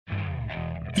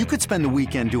You could spend the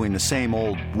weekend doing the same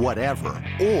old whatever,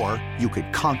 or you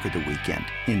could conquer the weekend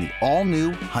in the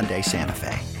all-new Hyundai Santa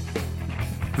Fe.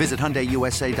 Visit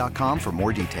HyundaiUSA.com for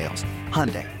more details.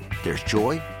 Hyundai, there's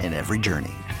joy in every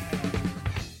journey.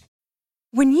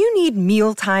 When you need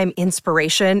mealtime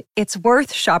inspiration, it's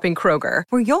worth shopping Kroger,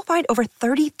 where you'll find over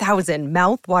 30,000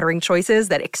 mouth-watering choices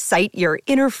that excite your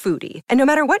inner foodie. And no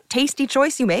matter what tasty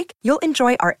choice you make, you'll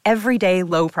enjoy our everyday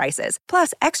low prices,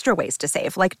 plus extra ways to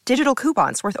save, like digital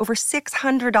coupons worth over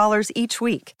 $600 each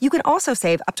week. You can also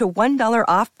save up to $1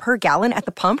 off per gallon at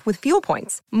the pump with fuel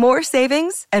points. More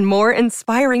savings and more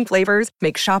inspiring flavors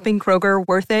make shopping Kroger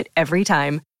worth it every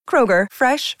time. Kroger,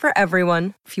 fresh for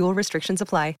everyone. Fuel restrictions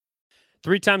apply.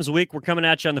 3 times a week, we're coming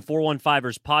at you on the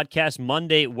 415ers podcast,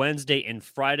 Monday, Wednesday, and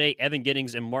Friday. Evan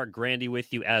Giddings and Mark Grandy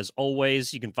with you as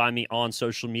always. You can find me on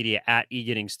social media at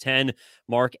eGiddings10,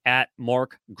 Mark at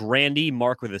Mark Grandy,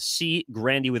 Mark with a C,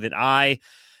 Grandy with an I.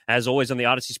 As always on the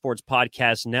Odyssey Sports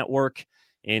Podcast Network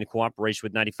in cooperation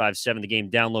with 95.7 The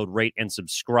Game. Download, rate, and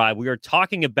subscribe. We are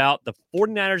talking about the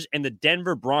 49ers and the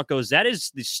Denver Broncos. That is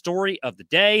the story of the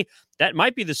day. That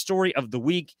might be the story of the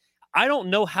week. I don't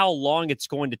know how long it's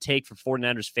going to take for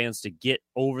 49ers fans to get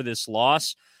over this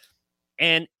loss.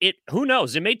 And who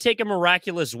knows? It may take a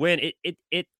miraculous win.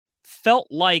 It felt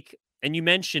like, and you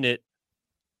mentioned it,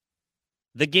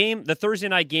 the Thursday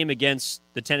night game against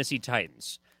the Tennessee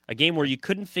Titans, a game where you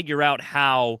couldn't figure out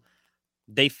how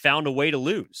they found a way to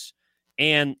lose.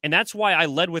 And that's why I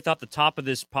led with at the top of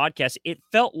this podcast. It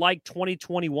felt like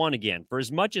 2021 again. For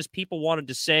as much as people wanted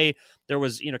to say there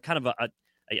was, kind of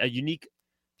a unique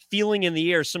feeling in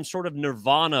the air, some sort of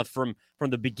nirvana from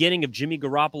the beginning of Jimmy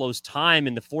Garoppolo's time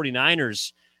in the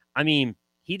 49ers. I mean,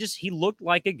 he looked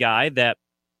like a guy that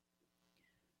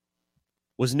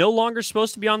was no longer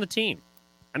supposed to be on the team.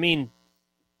 I mean,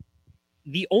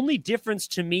 the only difference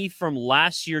to me from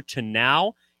last year to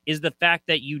now is the fact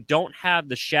that you don't have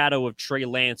the shadow of Trey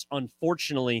Lance,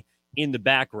 unfortunately, in the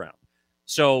background.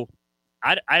 So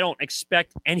I don't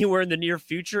expect anywhere in the near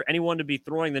future anyone to be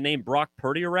throwing the name Brock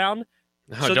Purdy around.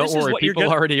 No, so don't worry. People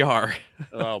already are.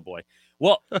 Oh, boy.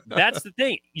 Well, that's the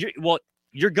thing.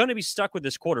 You're going to be stuck with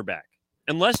this quarterback.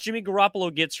 Unless Jimmy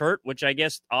Garoppolo gets hurt, which I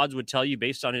guess odds would tell you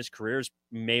based on his careers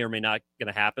may or may not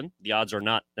going to happen. The odds are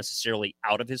not necessarily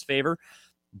out of his favor.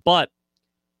 But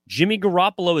Jimmy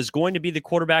Garoppolo is going to be the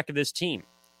quarterback of this team.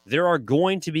 There are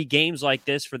going to be games like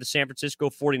this for the San Francisco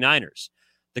 49ers.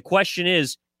 The question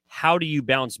is, how do you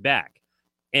bounce back?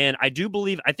 And I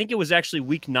think it was actually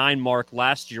week 9, Mark,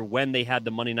 last year when they had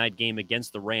the Monday night game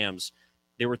against the Rams.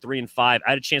 They were 3-5. I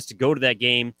had a chance to go to that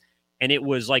game, and it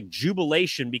was like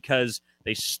jubilation because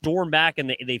they stormed back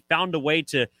and they found a way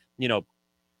to,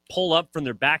 pull up from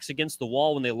their backs against the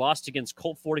wall when they lost against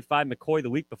Colt 45 McCoy the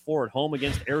week before at home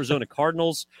against Arizona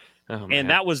Cardinals. Oh, and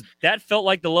that felt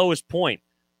like the lowest point.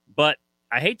 But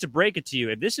I hate to break it to you.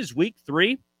 If this is week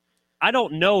 3, I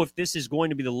don't know if this is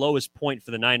going to be the lowest point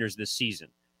for the Niners this season.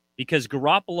 Because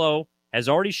Garoppolo has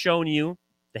already shown you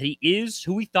that he is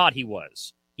who we thought he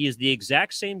was. He is the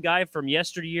exact same guy from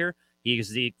yesteryear. He is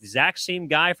the exact same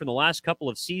guy from the last couple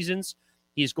of seasons.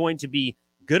 He's going to be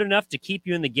good enough to keep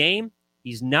you in the game.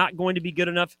 He's not going to be good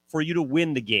enough for you to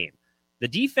win the game. The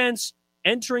defense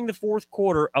entering the fourth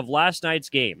quarter of last night's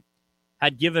game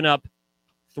had given up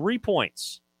 3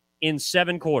 points in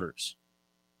 7 quarters.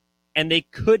 And they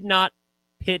could not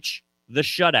pitch the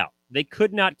shutout. They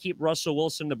could not keep Russell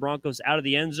Wilson, the Broncos, out of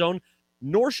the end zone,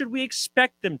 nor should we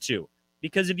expect them to.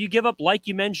 Because if you give up, like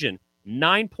you mentioned,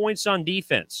 9 points on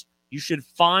defense, you should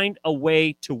find a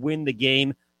way to win the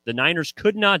game. The Niners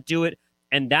could not do it,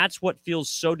 and that's what feels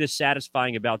so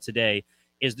dissatisfying about today,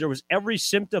 is there was every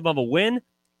symptom of a win,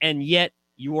 and yet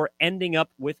you are ending up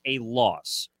with a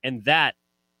loss. And that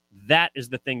is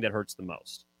the thing that hurts the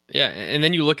most. Yeah, and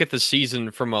then you look at the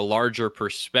season from a larger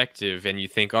perspective and you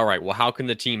think, all right, well, how can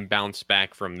the team bounce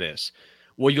back from this?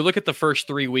 Well, you look at the first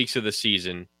 3 weeks of the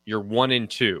season, you're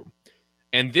 1-2.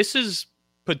 And this is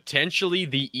potentially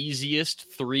the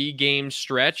easiest 3-game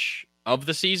stretch of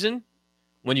the season.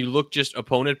 When you look just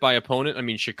opponent by opponent, I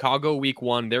mean, Chicago week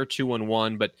 1, they're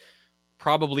 2-1, but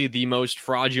probably the most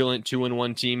fraudulent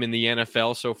 2-1 team in the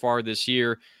NFL so far this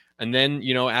year. And then,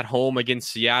 at home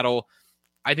against Seattle,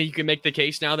 I think you can make the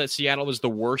case now that Seattle is the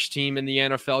worst team in the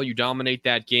NFL. You dominate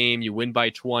that game. You win by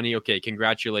 20. Okay,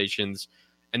 congratulations.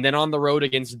 And then on the road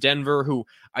against Denver, who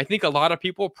I think a lot of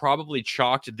people probably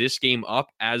chalked this game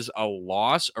up as a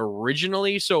loss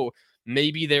originally. So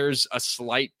maybe there's a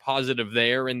slight positive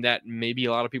there in that maybe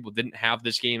a lot of people didn't have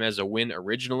this game as a win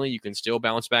originally. You can still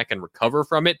bounce back and recover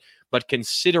from it. But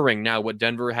considering now what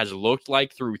Denver has looked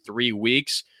like through 3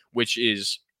 weeks, which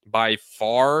is by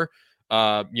far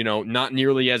not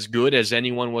nearly as good as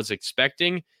anyone was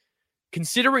expecting.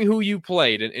 Considering who you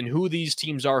played and who these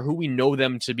teams are, who we know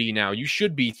them to be now, you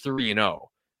should be 3-0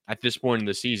 at this point in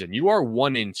the season. You are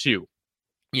 1-2.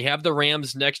 You have the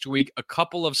Rams next week, a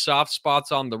couple of soft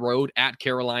spots on the road at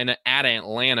Carolina, at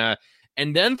Atlanta,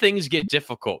 and then things get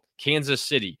difficult. Kansas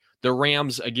City, the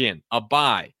Rams again, a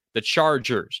bye, the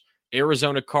Chargers,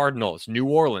 Arizona Cardinals, New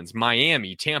Orleans,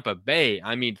 Miami, Tampa Bay.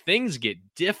 I mean, things get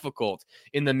difficult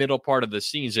in the middle part of the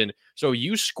season. So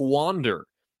you squander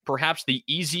perhaps the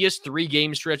easiest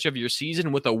 3-game stretch of your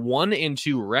season with a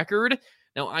 1-2 record.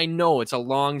 Now, I know it's a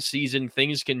long season.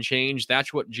 Things can change.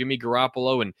 That's what Jimmy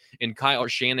Garoppolo and Kyle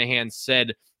Shanahan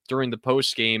said during the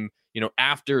postgame,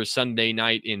 after Sunday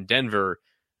night in Denver.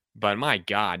 But my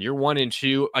God, you're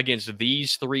 1-2 against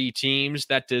these 3 teams.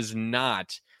 That does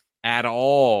not at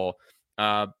all,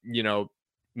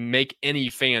 make any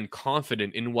fan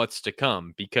confident in what's to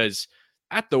come, because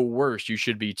at the worst, you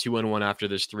should be 2-1 after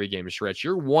this 3-game stretch.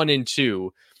 You're 1-2.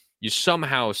 You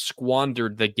somehow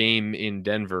squandered the game in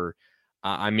Denver.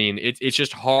 It's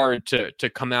just hard to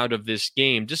come out of this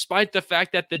game, despite the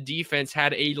fact that the defense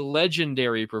had a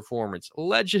legendary performance.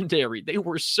 Legendary. They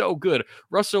were so good.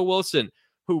 Russell Wilson,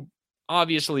 who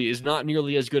obviously is not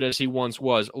nearly as good as he once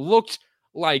was, looked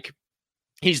like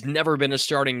he's never been a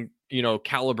starting,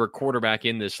 caliber quarterback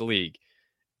in this league.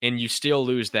 And you still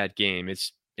lose that game.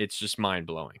 It's just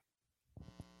mind-blowing.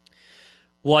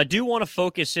 Well, I do want to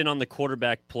focus in on the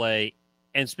quarterback play,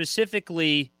 and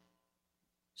specifically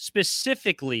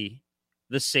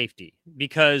the safety,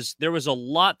 because there was a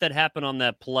lot that happened on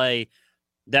that play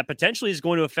that potentially is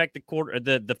going to affect the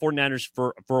 49ers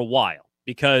for a while.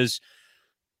 Because,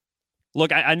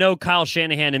 look, I know Kyle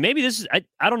Shanahan, and maybe this is,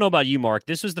 I don't know about you, Mark,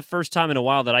 this was the first time in a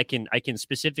while that I can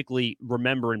specifically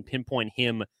remember and pinpoint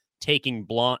him taking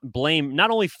blame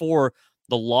not only for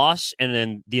the loss and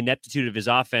then the ineptitude of his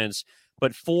offense,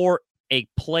 but for a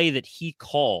play that he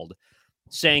called,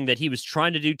 saying that he was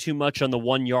trying to do too much on the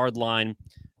 1-yard line.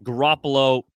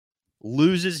 Garoppolo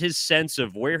loses his sense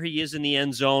of where he is in the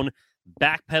end zone,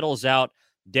 backpedals out.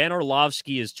 Dan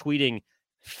Orlovsky is tweeting,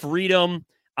 "Freedom,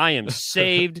 I am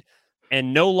saved,"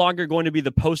 and no longer going to be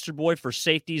the poster boy for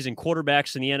safeties and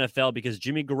quarterbacks in the NFL because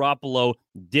Jimmy Garoppolo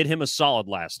did him a solid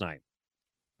last night.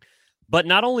 But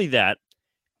not only that,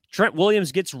 Trent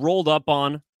Williams gets rolled up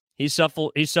on. He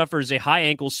suffers a high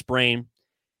ankle sprain,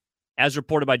 as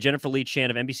reported by Jennifer Lee Chan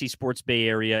of NBC Sports Bay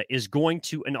Area, is going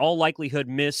to, in all likelihood,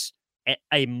 miss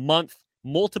a month,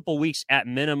 multiple weeks at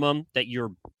minimum. That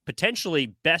your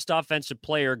potentially best offensive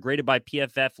player, graded by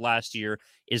PFF last year,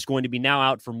 is going to be now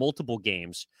out for multiple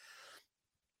games.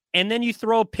 And then you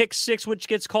throw a pick 6, which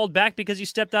gets called back because you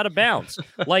stepped out of bounds.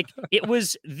 Like, it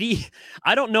was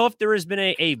I don't know if there has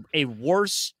been a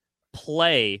worse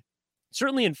play,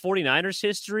 certainly in 49ers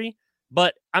history,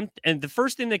 but the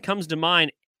first thing that comes to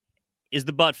mind is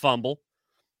the butt fumble.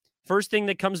 First thing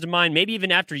that comes to mind, maybe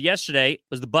even after yesterday,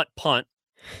 was the butt punt.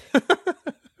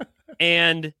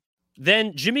 And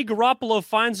then Jimmy Garoppolo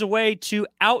finds a way to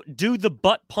outdo the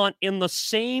butt punt in the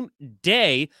same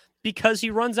day because he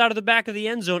runs out of the back of the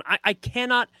end zone. I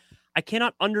cannot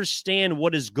understand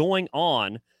what is going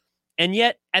on. And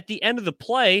yet, at the end of the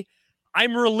play,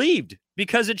 I'm relieved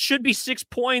because it should be 6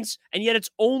 points, and yet it's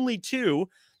only 2.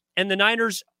 And the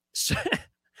Niners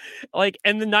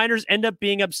end up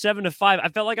being up 7-5. I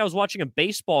felt like I was watching a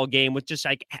baseball game with just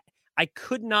it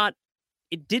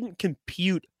didn't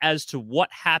compute as to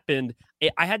what happened.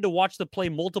 I had to watch the play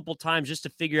multiple times just to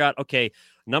figure out, okay,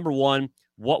 number one,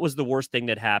 what was the worst thing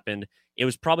that happened? It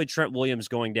was probably Trent Williams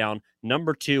going down.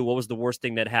 Number 2, what was the worst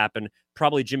thing that happened?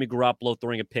 Probably Jimmy Garoppolo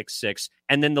throwing a pick 6.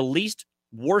 And then the least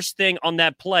worst thing on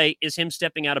that play is him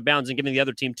stepping out of bounds and giving the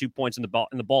other team 2 points in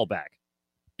the ball back.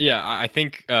 Yeah, I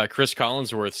think Chris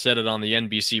Collinsworth said it on the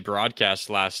NBC broadcast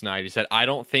last night. He said, "I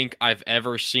don't think I've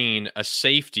ever seen a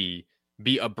safety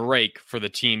be a break for the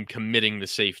team committing the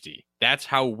safety." That's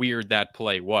how weird that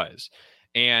play was.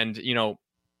 And,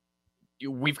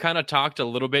 we've kind of talked a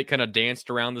little bit, kind of danced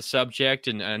around the subject,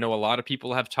 and I know a lot of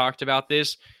people have talked about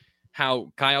this,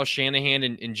 how Kyle Shanahan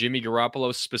and Jimmy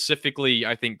Garoppolo, specifically,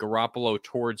 I think Garoppolo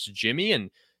towards Jimmy,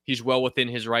 and he's well within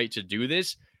his right to do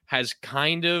this, has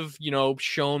kind of,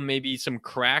 shown maybe some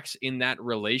cracks in that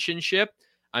relationship.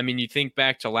 I mean, you think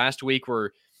back to last week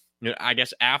where, I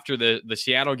guess after the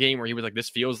Seattle game where he was like,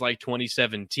 this feels like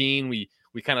 2017. We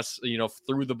kind of,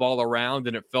 threw the ball around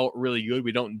and it felt really good.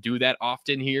 We don't do that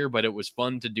often here, but it was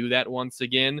fun to do that once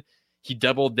again. He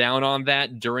doubled down on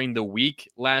that during the week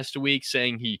last week,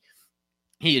 saying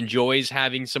he enjoys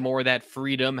having some more of that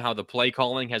freedom, how the play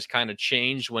calling has kind of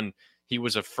changed when he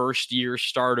was a first-year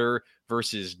starter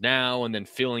versus now, and then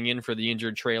filling in for the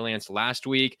injured Trey Lance last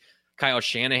week. Kyle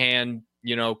Shanahan,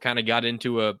 kind of got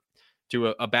into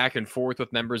a back and forth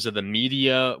with members of the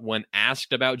media when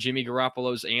asked about Jimmy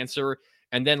Garoppolo's answer.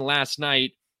 And then last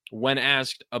night, when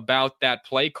asked about that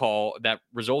play call that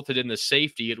resulted in the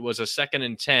safety, it was a 2nd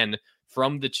and 10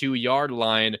 from the 2-yard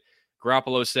line.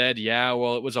 Garoppolo said, yeah,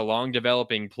 well, it was a long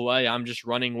developing play. I'm just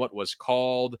running what was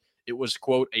called. It was,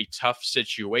 quote, a tough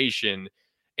situation.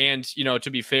 And,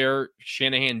 to be fair,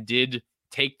 Shanahan did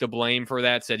take the blame for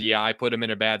that, said, yeah, I put him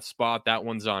in a bad spot. That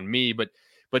one's on me. But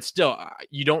still,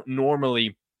 you don't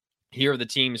normally hear the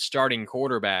team's starting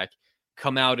quarterback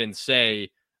come out and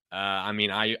say,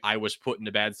 I was put in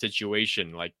a bad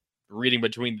situation. Like, reading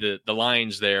between the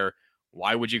lines there,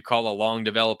 why would you call a long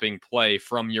developing play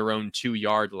from your own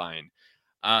 2-yard line?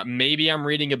 Maybe I'm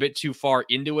reading a bit too far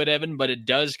into it, Evan, but it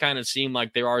does kind of seem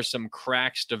like there are some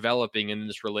cracks developing in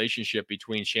this relationship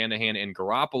between Shanahan and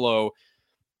Garoppolo.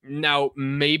 Now,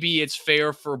 maybe it's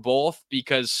fair for both,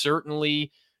 because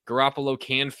certainly Garoppolo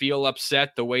can feel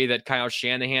upset the way that Kyle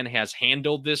Shanahan has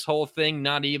handled this whole thing,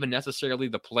 not even necessarily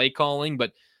the play calling,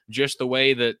 but just the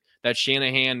way that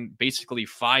Shanahan basically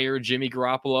fired Jimmy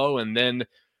Garoppolo, and then,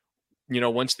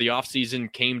 once the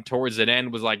offseason came towards an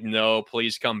end, was like, no,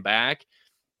 please come back.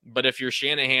 But if you're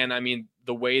Shanahan,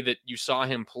 the way that you saw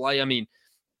him play,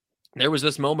 there was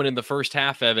this moment in the first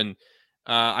half, Evan,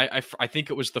 I think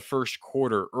it was the first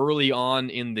quarter, early on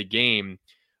in the game,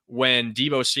 when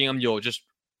Deebo Samuel just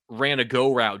ran a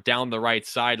go route down the right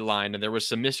sideline, and there was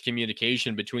some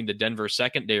miscommunication between the Denver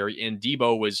secondary, and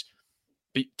Deebo was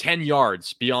 10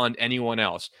 yards beyond anyone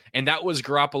else. And that was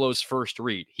Garoppolo's first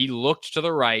read. He looked to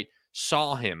the right,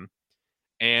 saw him,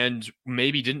 and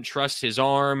maybe didn't trust his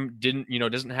arm,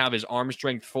 doesn't have his arm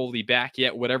strength fully back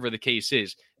yet, whatever the case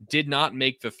is, did not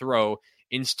make the throw,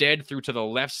 instead threw to the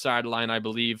left sideline, I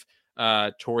believe,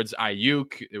 towards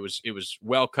Ayuk. It was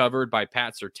well covered by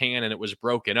Pat Surtain, and it was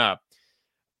broken up.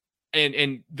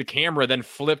 And the camera then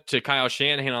flipped to Kyle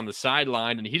Shanahan on the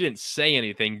sideline, and he didn't say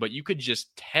anything, but you could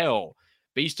just tell,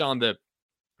 based on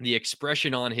the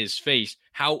expression on his face,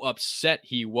 how upset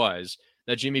he was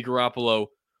that Jimmy Garoppolo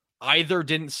either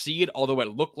didn't see it, although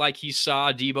it looked like he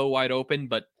saw Deebo wide open,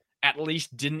 but at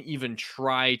least didn't even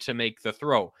try to make the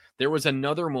throw. There was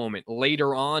another moment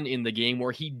later on in the game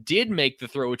where he did make the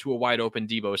throw to a wide open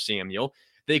Deebo Samuel.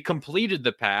 They completed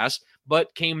the pass,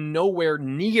 but came nowhere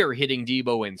near hitting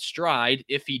Deebo in stride.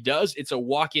 If he does, it's a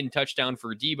walk-in touchdown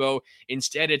for Deebo.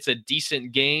 Instead, it's a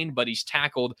decent gain, but he's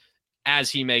tackled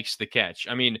as he makes the catch.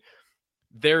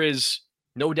 There is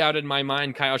no doubt in my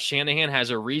mind Kyle Shanahan has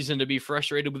a reason to be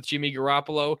frustrated with Jimmy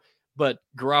Garoppolo, but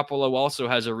Garoppolo also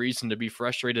has a reason to be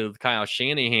frustrated with Kyle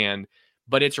Shanahan.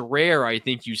 But it's rare, I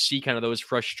think, you see kind of those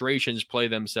frustrations play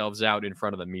themselves out in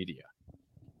front of the media.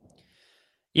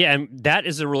 Yeah, and that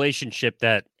is a relationship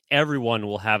that everyone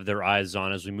will have their eyes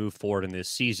on as we move forward in this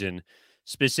season,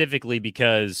 specifically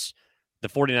because the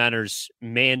 49ers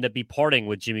may end up be parting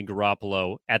with Jimmy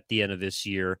Garoppolo at the end of this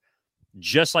year,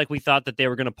 just like we thought that they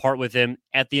were going to part with him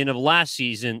at the end of last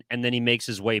season, and then he makes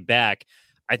his way back.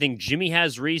 I think Jimmy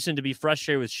has reason to be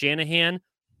frustrated with Shanahan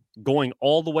going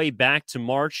all the way back to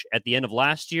March at the end of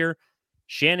last year.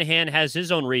 Shanahan has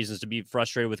his own reasons to be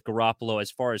frustrated with Garoppolo as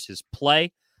far as his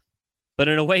play. But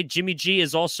in a way, Jimmy G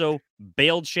has also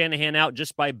bailed Shanahan out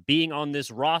just by being on this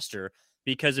roster,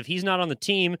 because if he's not on the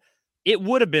team, it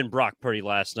would have been Brock Purdy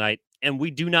last night, and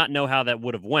we do not know how that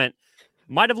would have went.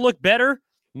 Might have looked better,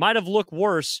 might have looked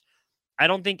worse. I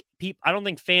don't think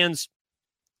fans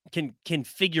can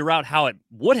figure out how it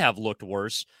would have looked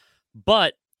worse.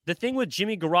 But the thing with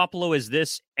Jimmy Garoppolo is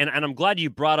this, and I'm glad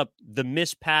you brought up the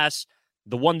missed pass,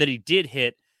 the one that he did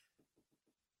hit.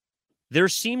 There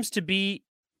seems to be,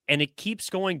 and it keeps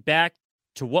going back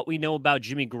to what we know about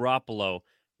Jimmy Garoppolo.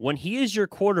 When he is your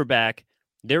quarterback,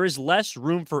 there is less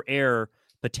room for error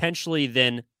potentially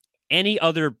than any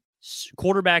other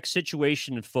quarterback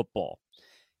situation in football,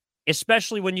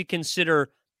 especially when you consider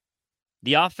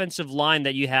the offensive line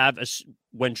that you have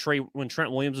when Trent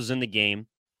Williams was in the game,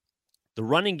 the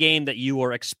running game that you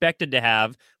were expected to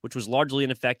have, which was largely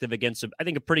ineffective against, I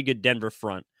think, a pretty good Denver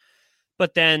front.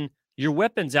 But then your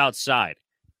weapons outside,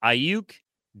 Ayuk,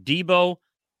 Deebo,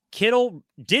 Kittle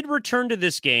did return to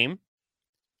this game.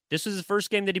 This was the first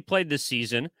game that he played this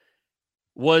season,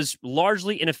 was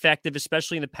largely ineffective,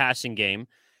 especially in the passing game.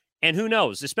 And who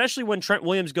knows, especially when Trent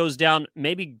Williams goes down,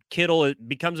 maybe Kittle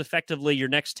becomes effectively your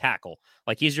next tackle.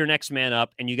 Like, he's your next man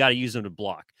up, and you got to use him to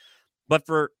block. But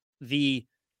for the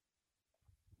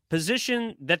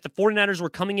position that the 49ers were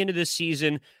coming into this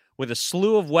season with a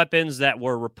slew of weapons that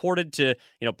were reported to,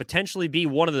 potentially be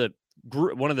one of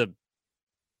the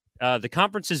the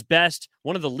conference's best,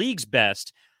 one of the league's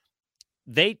best,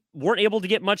 they weren't able to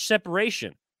get much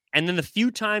separation. And then the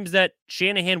few times that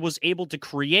Shanahan was able to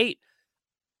create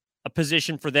a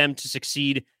position for them to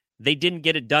succeed, they didn't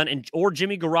get it done, or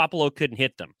Jimmy Garoppolo couldn't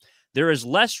hit them. There is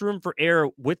less room for error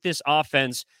with this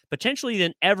offense, potentially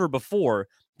than ever before,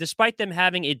 despite them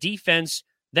having a defense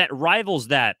that rivals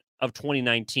that of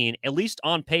 2019, at least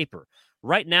on paper.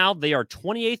 Right now, they are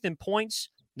 28th in points.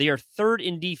 They are 3rd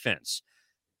in defense.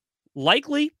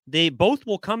 Likely, they both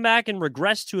will come back and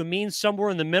regress to a mean somewhere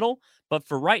in the middle, but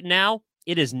for right now,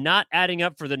 it is not adding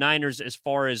up for the Niners as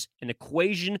far as an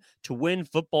equation to win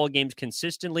football games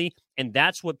consistently, and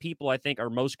that's what people, I think, are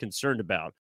most concerned about.